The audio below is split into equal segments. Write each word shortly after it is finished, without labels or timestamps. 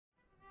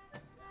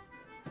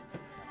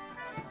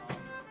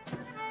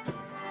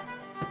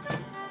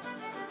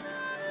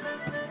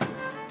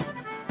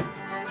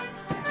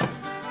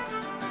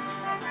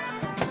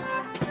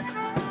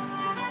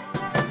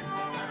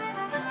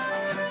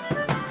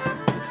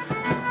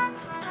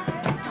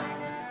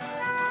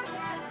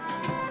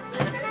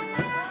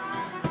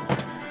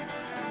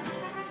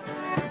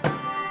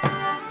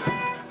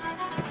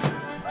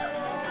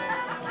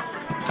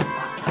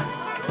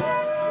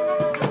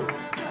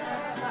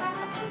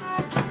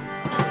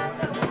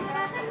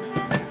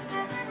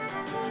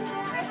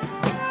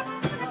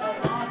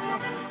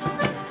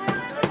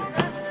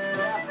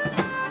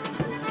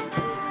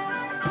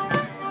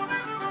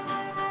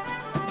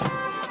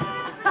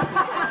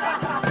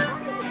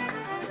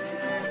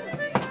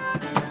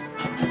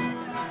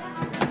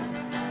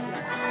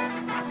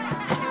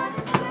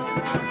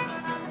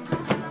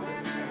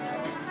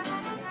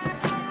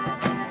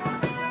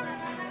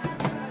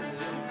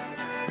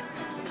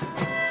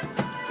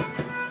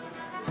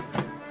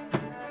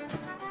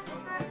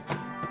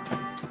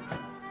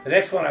The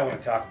next one I want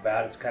to talk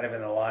about, it's kind of in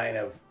the line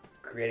of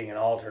creating an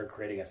altar,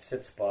 creating a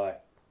sit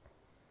spot.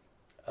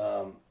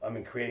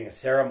 Creating a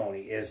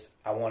ceremony is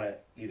I want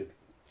you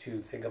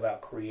to think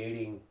about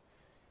creating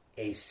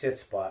a sit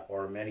spot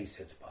or many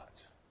sit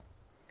spots.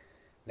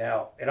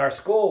 Now, in our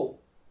school,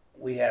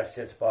 we have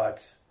sit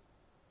spots.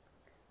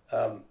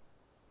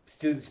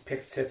 Students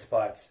pick sit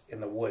spots in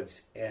the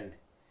woods, and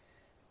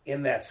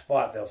in that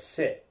spot, they'll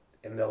sit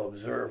and they'll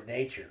observe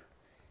nature,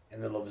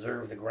 and they'll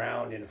observe the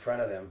ground in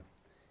front of them.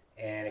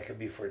 And it could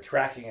be for a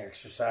tracking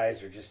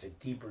exercise or just a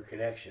deeper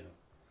connection.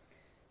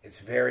 It's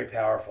very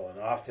powerful, and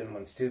often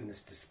when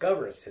students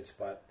discover a sit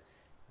spot,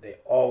 they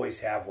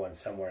always have one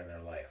somewhere in their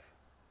life.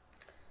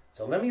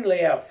 So let me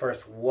lay out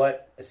first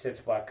what a sit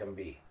spot can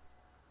be.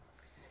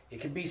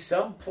 It can be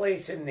some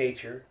place in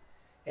nature,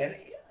 and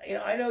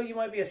I know you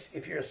might be,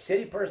 if you're a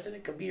city person,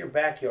 it could be your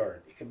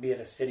backyard. It could be in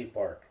a city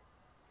park.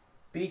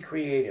 Be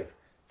creative.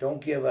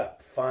 Don't give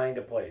up. Find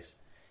a place.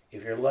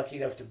 If you're lucky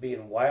enough to be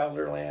in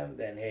Wilderland,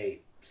 then hey,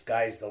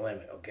 sky's the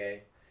limit,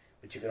 okay?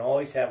 But you can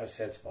always have a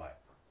sit spot.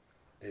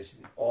 There's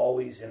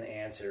always an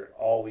answer,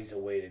 always a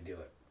way to do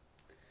it.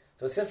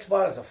 So a sit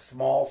spot is a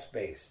small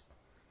space,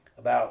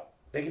 about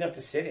big enough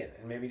to sit in,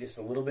 and maybe just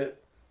a little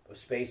bit of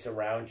space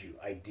around you,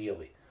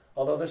 ideally.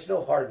 Although there's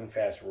no hard and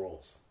fast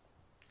rules.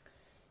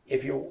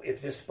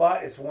 If this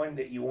spot is one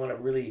that you want to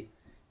really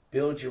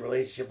build your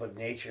relationship with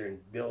nature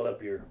and build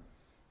up your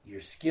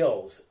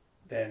skills,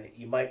 then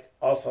you might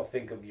also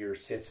think of your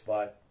sit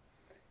spot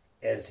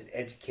as an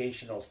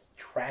educational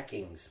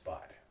tracking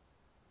spot.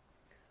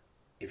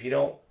 If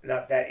you're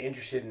not that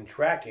interested in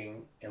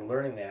tracking and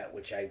learning that,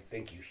 which I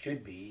think you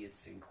should be,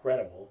 it's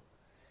incredible,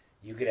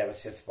 you could have a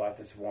sit spot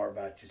that's more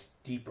about just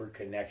deeper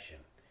connection.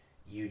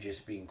 You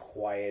just being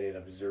quiet and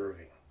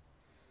observing.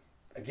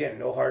 Again,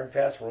 no hard and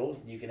fast rules.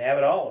 You can have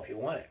it all if you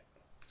want it.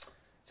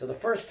 So the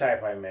first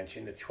type I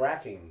mentioned, the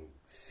tracking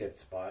sit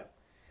spot,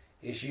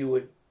 is you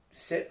would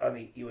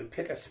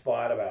pick a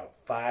spot about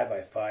 5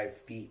 by 5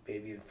 feet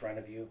maybe in front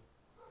of you.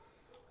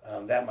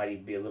 That might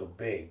even be a little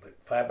big, but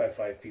 5 by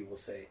 5 feet will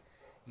say.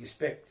 You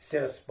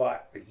set a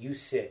spot that you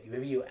sit.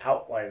 Maybe you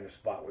outline the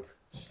spot with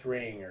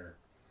string or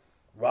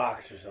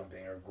rocks or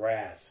something or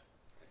grass.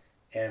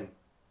 And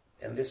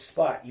this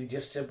spot, you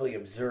just simply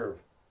observe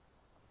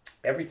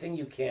everything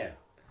you can.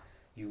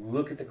 You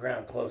look at the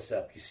ground close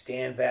up. You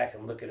stand back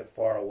and look at it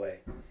far away.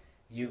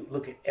 You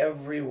look at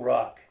every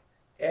rock,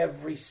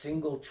 every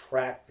single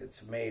track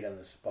that's made on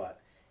the spot,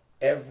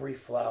 every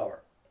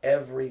flower,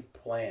 every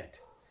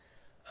plant,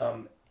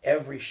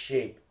 every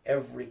shape,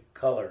 every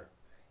color,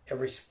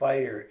 every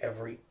spider,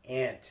 every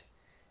ant.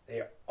 They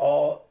are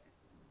all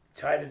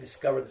trying to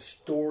discover the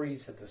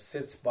stories that the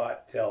sit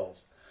spot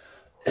tells.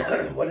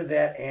 What did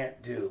that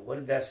ant do? What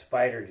did that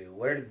spider do?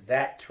 Where did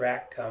that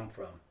track come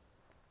from?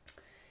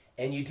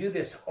 And you do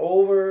this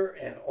over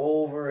and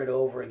over and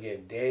over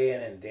again, day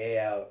in and day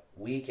out,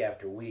 week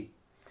after week.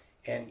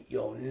 And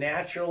you'll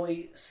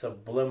naturally,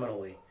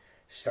 subliminally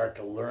start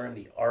to learn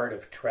the art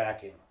of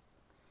tracking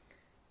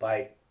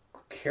by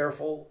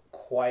careful,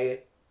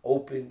 quiet,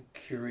 open,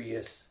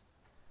 curious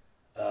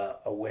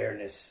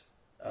awareness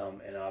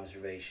and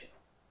observation.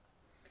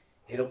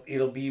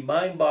 It'll be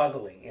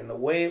mind-boggling in the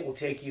way it will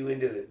take you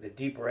into the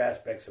deeper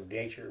aspects of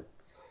nature.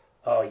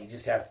 Oh, you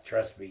just have to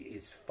trust me.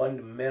 It's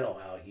fundamental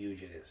how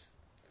huge it is.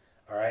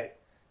 All right?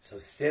 So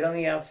sit on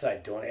the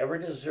outside. Don't ever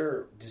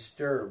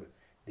disturb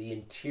the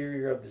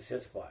interior of the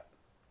sit spot.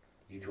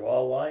 You draw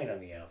a line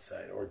on the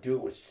outside or do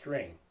it with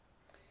string.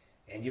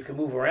 And you can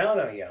move around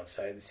on the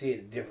outside and see it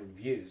in different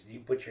views. You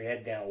put your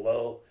head down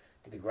low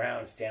to the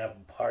ground, stand up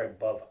hard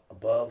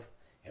above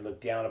and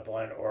look down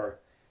upon it, or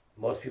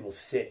most people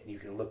sit and you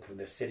can look from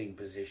the sitting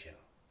position.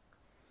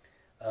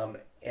 And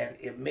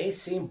it may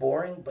seem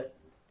boring, but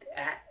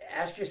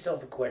ask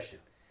yourself the question,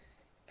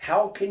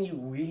 how can you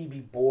really be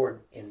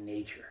bored in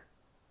nature?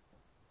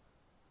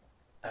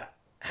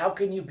 How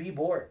can you be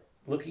bored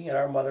looking at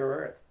our Mother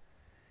Earth?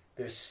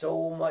 There's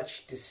so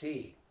much to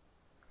see.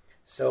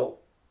 So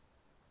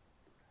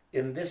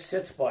in this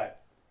sit spot,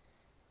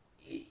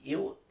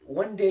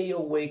 one day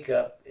you'll wake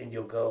up and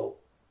you'll go,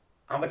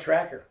 I'm a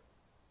tracker.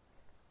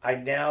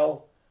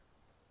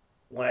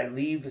 When I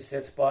leave the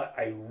sit spot,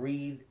 I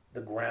read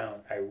the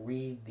ground. I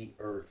read the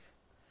earth.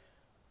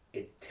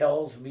 It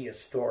tells me a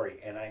story,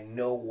 and I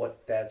know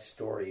what that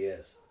story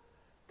is.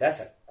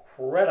 That's an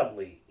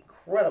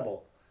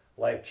incredible,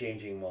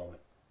 life-changing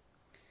moment.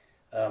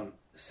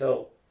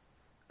 So,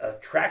 a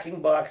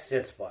tracking box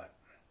sit spot.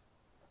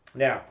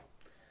 Now,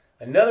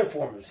 another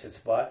form of sit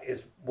spot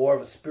is more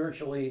of a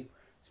spiritually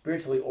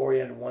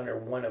oriented one, or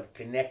one of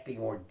connecting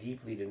more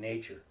deeply to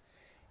nature.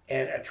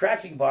 And a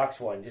tracking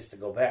box one, just to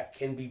go back,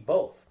 can be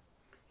both.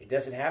 It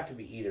doesn't have to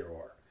be either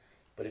or.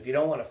 But if you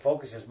don't want to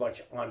focus as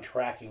much on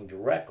tracking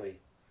directly,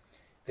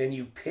 then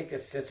you pick a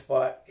sit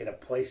spot in a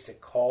place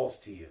that calls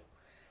to you.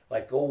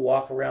 Like go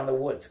walk around the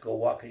woods, go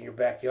walk in your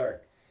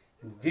backyard.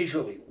 And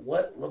visually,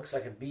 what looks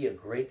like it'd be a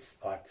great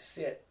spot to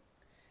sit?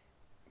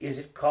 Is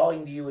it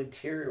calling to you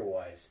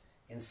interior-wise,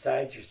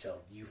 inside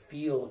yourself? Do you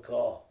feel the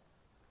call?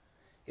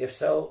 If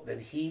so, then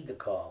heed the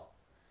call.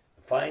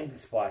 find the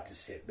spot to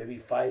sit. Maybe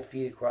 5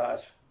 feet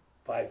across,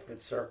 5-foot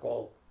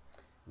circle,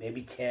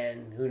 maybe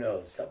 10, who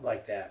knows, something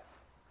like that.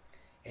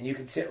 And you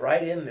can sit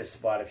right in this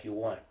spot if you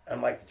want.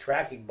 Unlike the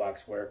tracking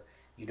box where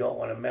you don't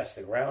want to mess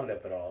the ground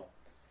up at all.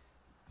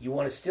 You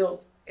want to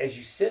still, as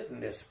you sit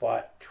in this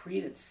spot,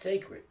 treat it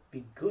sacred.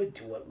 Be good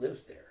to what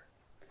lives there.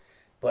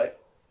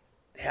 But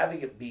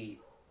having it be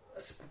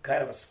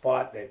kind of a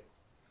spot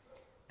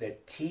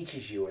that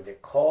teaches you or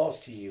that calls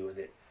to you or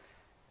that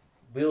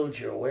builds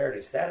your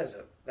awareness, that is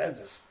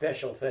a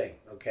special thing,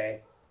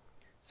 okay?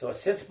 So a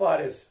sit spot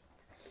is,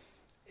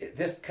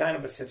 this kind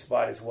of a sit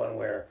spot is one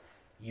where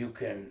you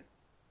can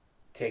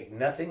take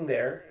nothing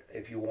there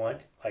if you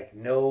want, like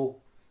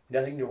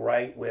nothing to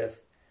write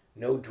with,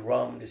 no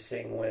drum to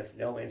sing with,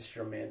 no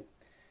instrument,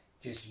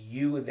 just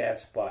you in that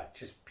spot,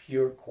 just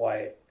pure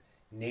quiet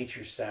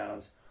nature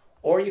sounds.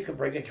 Or you could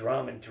bring a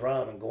drum and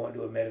go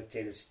into a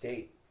meditative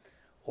state,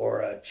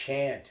 or a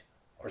chant,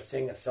 or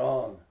sing a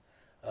song,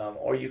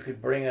 or you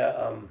could bring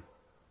a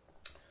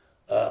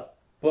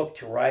book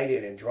to write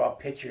in and draw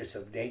pictures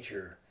of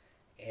nature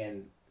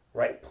and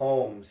write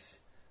poems,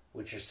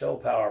 which are so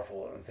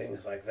powerful and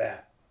things like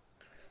that.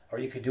 Or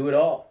you could do it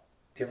all,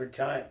 different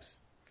times.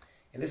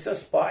 And this is a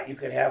spot you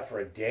could have for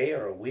a day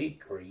or a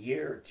week or a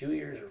year or 2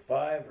 years or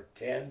 5 or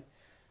 10,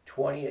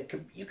 20.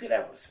 You could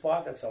have a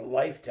spot that's a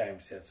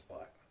lifetime sit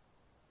spot.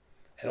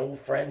 An old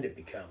friend it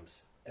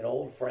becomes, an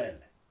old friend.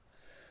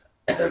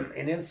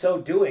 And in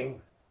so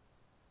doing,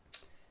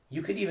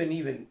 you could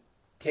even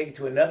take it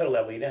to another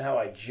level. You know how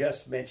I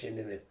just mentioned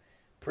in the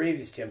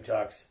previous Tim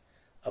Talks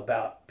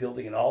about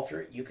building an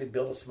altar? You could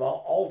build a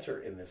small altar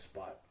in this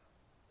spot.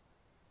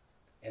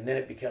 And then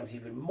it becomes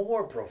even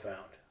more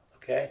profound,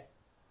 okay?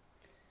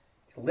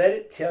 Let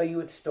it tell you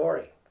its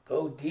story.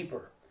 Go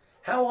deeper.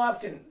 How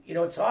often,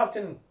 it's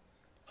often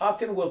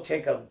we'll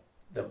take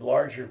the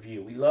larger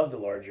view. We love the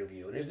larger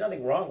view. And there's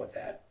nothing wrong with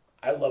that.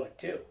 I love it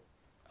too.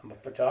 I'm a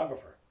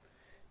photographer.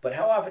 But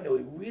how often do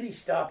we really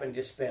stop and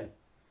just spend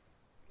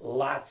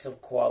lots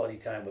of quality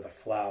time with a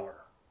flower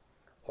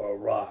or a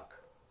rock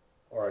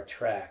or a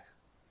track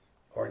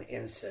or an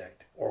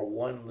insect or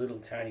one little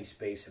tiny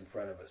space in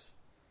front of us?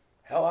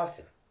 How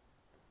often?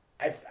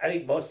 I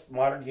think most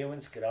modern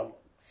humans could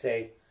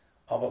say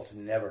almost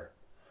never.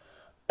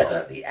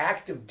 The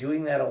act of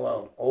doing that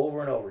alone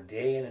over and over,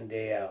 day in and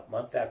day out,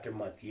 month after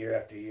month, year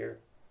after year,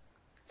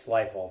 it's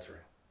life altering.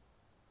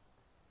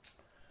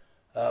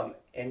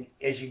 And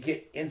as you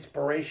get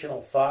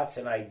inspirational thoughts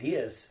and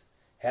ideas,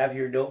 have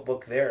your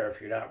notebook there if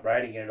you're not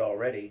writing in it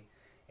already,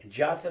 and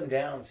jot them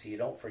down so you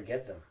don't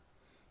forget them.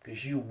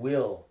 Because you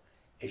will,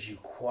 as you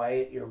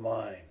quiet your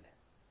mind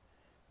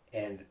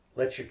and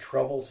let your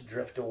troubles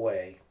drift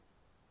away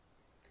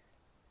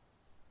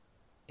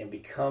and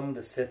become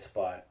the sit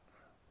spot,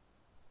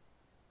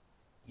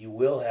 you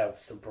will have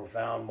some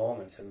profound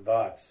moments and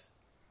thoughts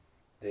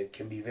that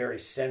can be very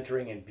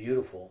centering and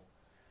beautiful,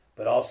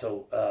 but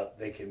also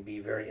they can be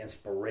very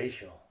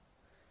inspirational.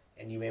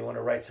 And you may want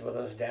to write some of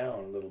those down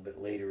a little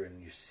bit later in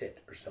your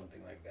sit or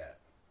something like that.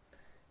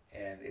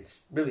 And it's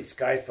really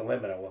sky's the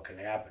limit on what can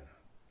happen.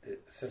 A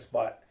sit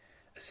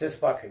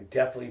spot can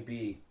definitely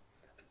be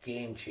a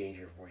game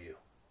changer for you.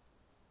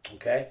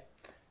 Okay?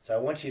 So I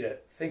want you to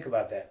think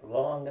about that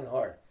long and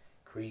hard.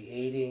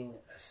 Creating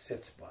a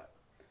sit spot.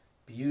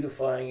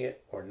 Beautifying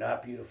it or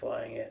not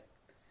beautifying it.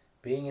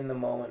 Being in the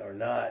moment or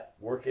not.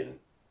 Working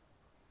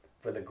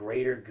for the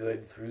greater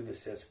good through the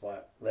sit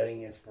spot.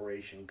 Letting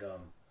inspiration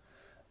come.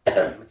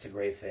 It's a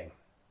great thing.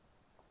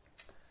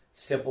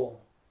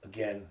 Simple,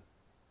 again,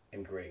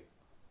 and great.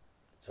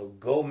 So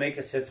go make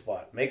a sit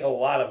spot. Make a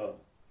lot of them.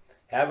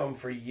 Have them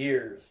for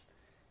years.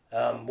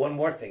 One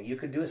more thing. You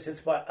could do a sit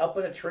spot up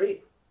in a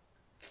tree.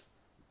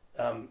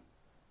 Don't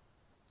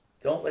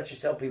let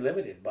yourself be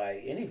limited by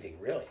anything,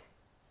 really.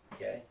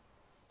 Okay?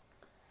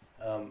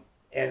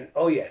 And,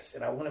 oh yes,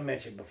 and I want to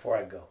mention before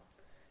I go,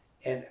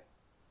 and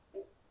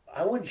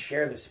I wouldn't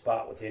share the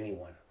spot with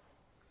anyone.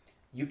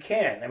 You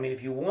can. I mean,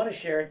 if you want to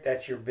share it,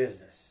 that's your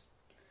business.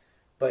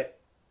 But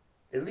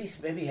at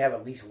least maybe have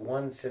at least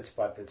one sit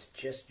spot that's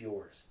just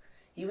yours.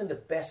 Even the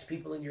best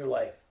people in your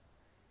life.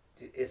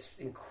 It's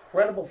an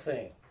incredible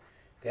thing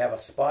to have a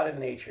spot in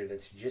nature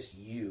that's just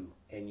you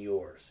and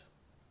yours.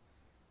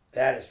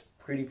 That is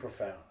pretty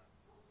profound.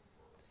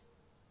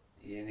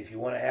 And if you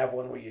want to have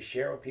one where you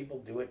share with people,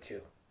 do it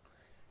too.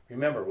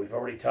 Remember, we've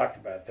already talked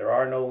about it. There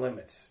are no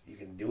limits. You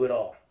can do it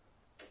all.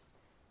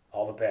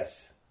 All the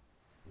best.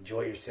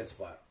 Enjoy your sit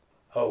spot.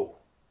 Ho.